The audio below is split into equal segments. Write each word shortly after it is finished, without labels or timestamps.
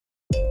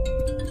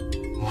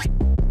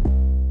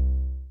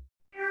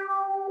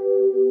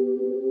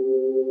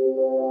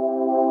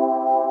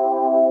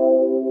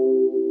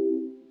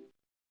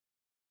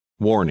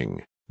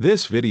Warning: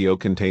 this video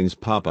contains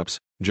pop-ups,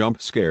 jump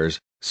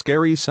scares,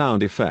 scary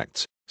sound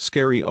effects,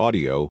 scary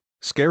audio,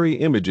 scary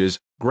images,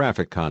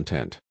 graphic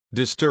content,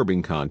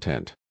 disturbing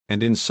content,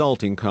 and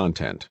insulting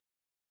content.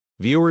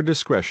 Viewer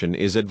discretion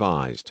is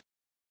advised.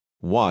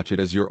 Watch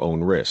it at your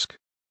own risk.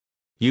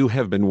 You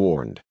have been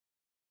warned.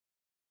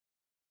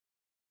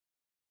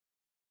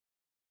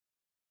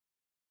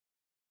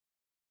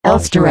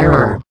 Elster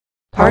Error,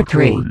 Part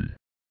 3.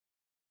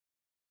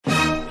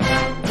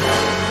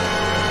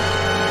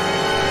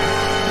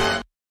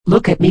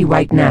 Look at me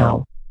right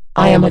now.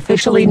 I am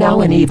officially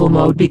now in evil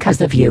mode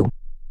because of you.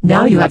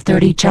 Now you have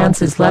 30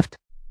 chances left.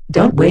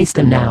 Don't waste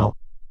them now.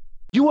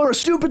 You are a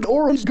stupid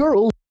orange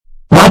girl.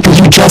 What did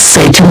you just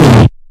say to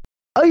me?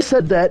 I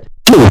said that.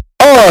 You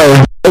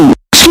are a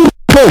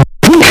stupid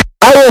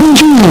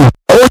orange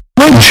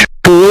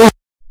girl.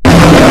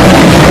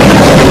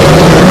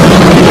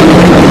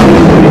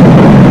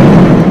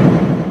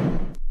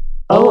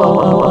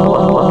 Oh.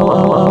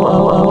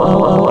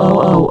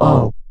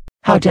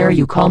 How dare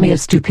you call me a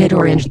stupid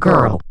orange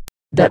girl?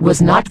 That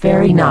was not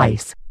very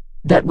nice.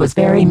 That was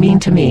very mean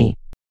to me.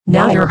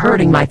 Now you're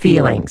hurting my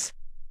feelings.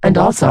 And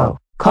also,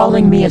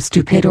 calling me a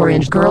stupid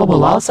orange girl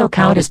will also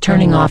count as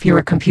turning off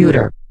your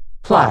computer.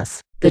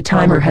 Plus, the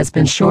timer has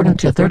been shortened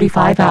to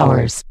 35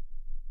 hours.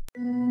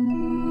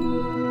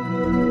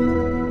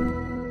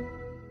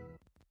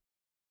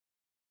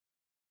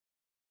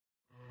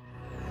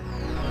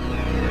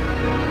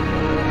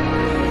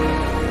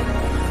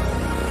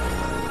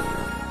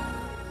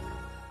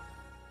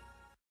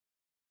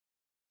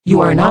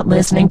 You are not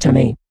listening to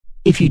me.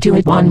 If you do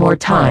it one more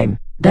time,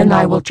 then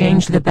I will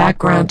change the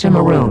background to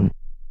maroon.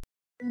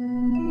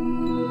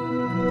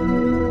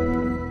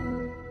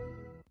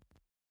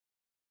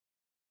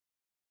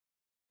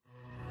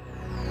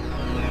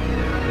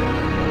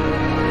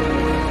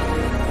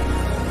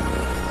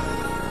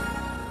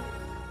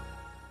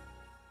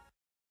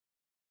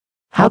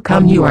 How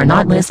come you are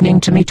not listening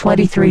to me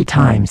 23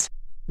 times?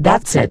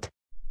 That's it.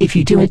 If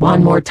you do it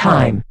one more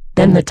time,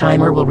 then the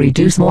timer will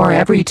reduce more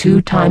every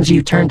 2 times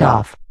you turned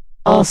off.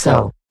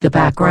 Also, the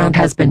background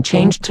has been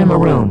changed to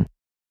maroon.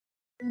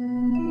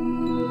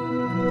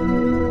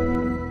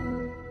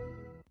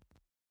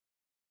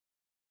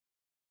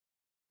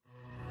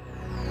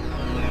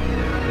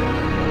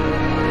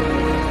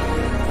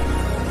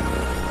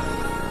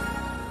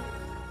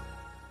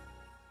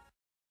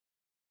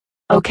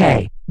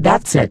 Okay,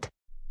 that's it.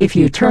 If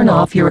you turn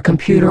off your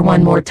computer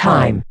one more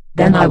time,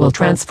 then I will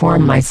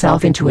transform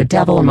myself into a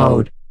devil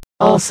mode.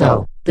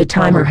 Also, the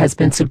timer has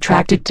been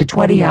subtracted to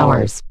 20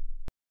 hours.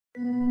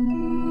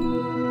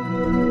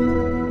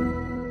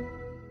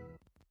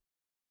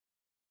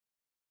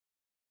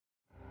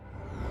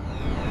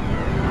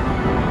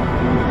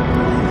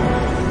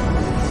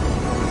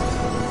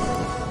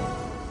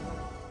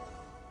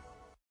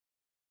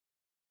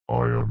 I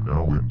am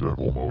now in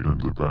devil mode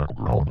and the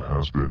background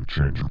has been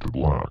changed to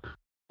black.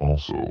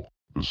 Also,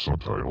 the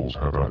subtitles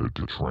have added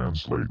to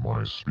translate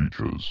my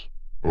speeches.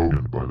 Oh,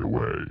 and by the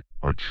way,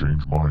 I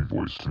changed my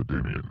voice to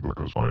Damien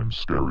because I'm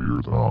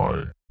scarier than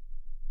I.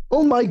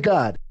 Oh my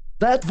god,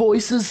 that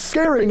voice is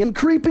scaring and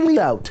creeping me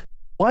out.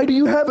 Why do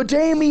you have a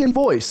Damien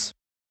voice?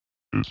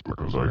 It's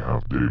because I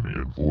have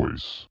Damien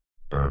voice.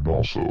 And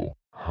also,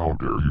 how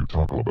dare you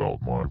talk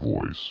about my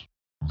voice?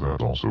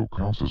 That also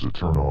counts as a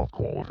turn-off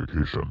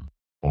qualification.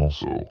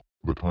 Also,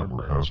 the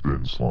timer has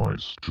been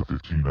sliced to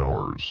 15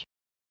 hours.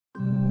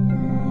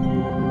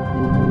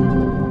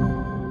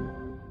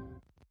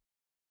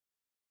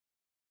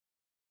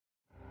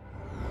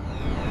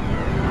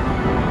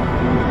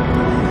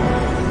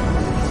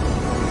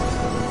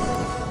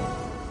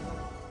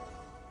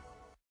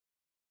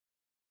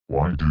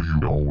 Why do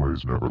you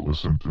always never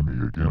listen to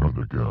me again and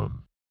again?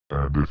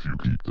 And if you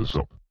keep this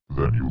up,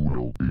 then you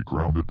will be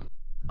grounded.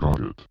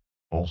 Got it.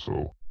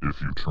 Also, if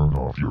you turn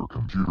off your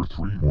computer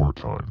 3 more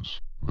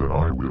times, then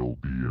I will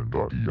be in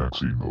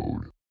 .exe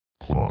mode.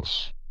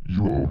 Plus,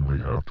 you only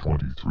have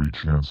 23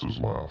 chances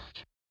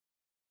left.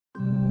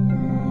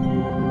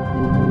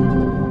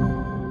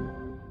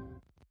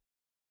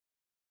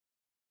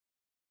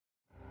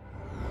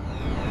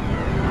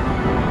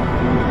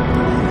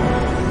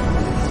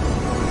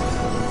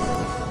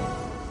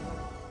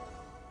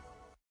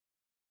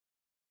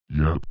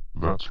 Yep,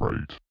 that's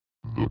right.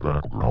 The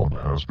background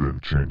has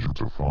been changed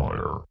to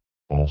fire.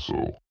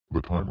 Also,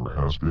 the timer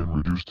has been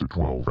reduced to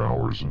 12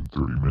 hours and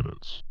 30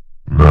 minutes.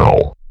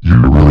 Now, you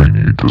really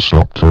need to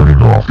stop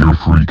turning off your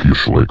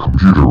freakishly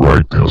computer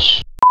right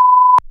this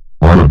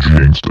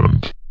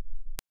instant.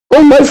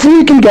 Oh my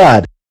freaking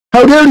god!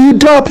 How dare you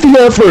drop the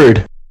F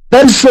word!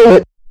 That's so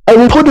it! I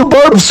will put a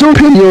bar of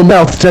soap in your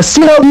mouth to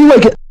see how you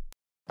like it!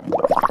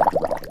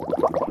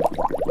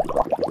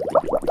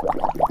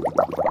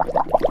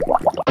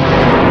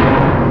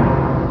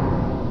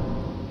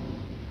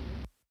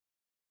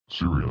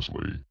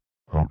 Seriously,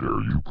 how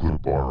dare you put a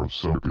bar of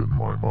soap in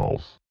my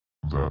mouth?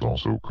 That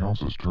also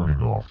counts as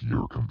turning off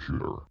your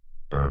computer.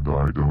 And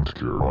I don't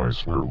care, I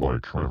swear,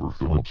 like Trevor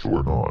Phillips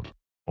or not.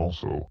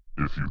 Also,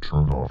 if you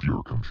turn off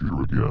your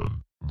computer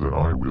again, then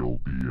I will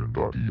be in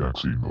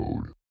 .exe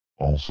mode.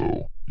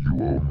 Also,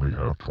 you only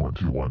have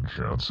 21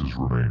 chances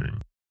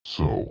remaining,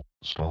 so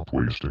stop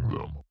wasting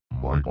them,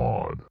 my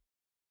god.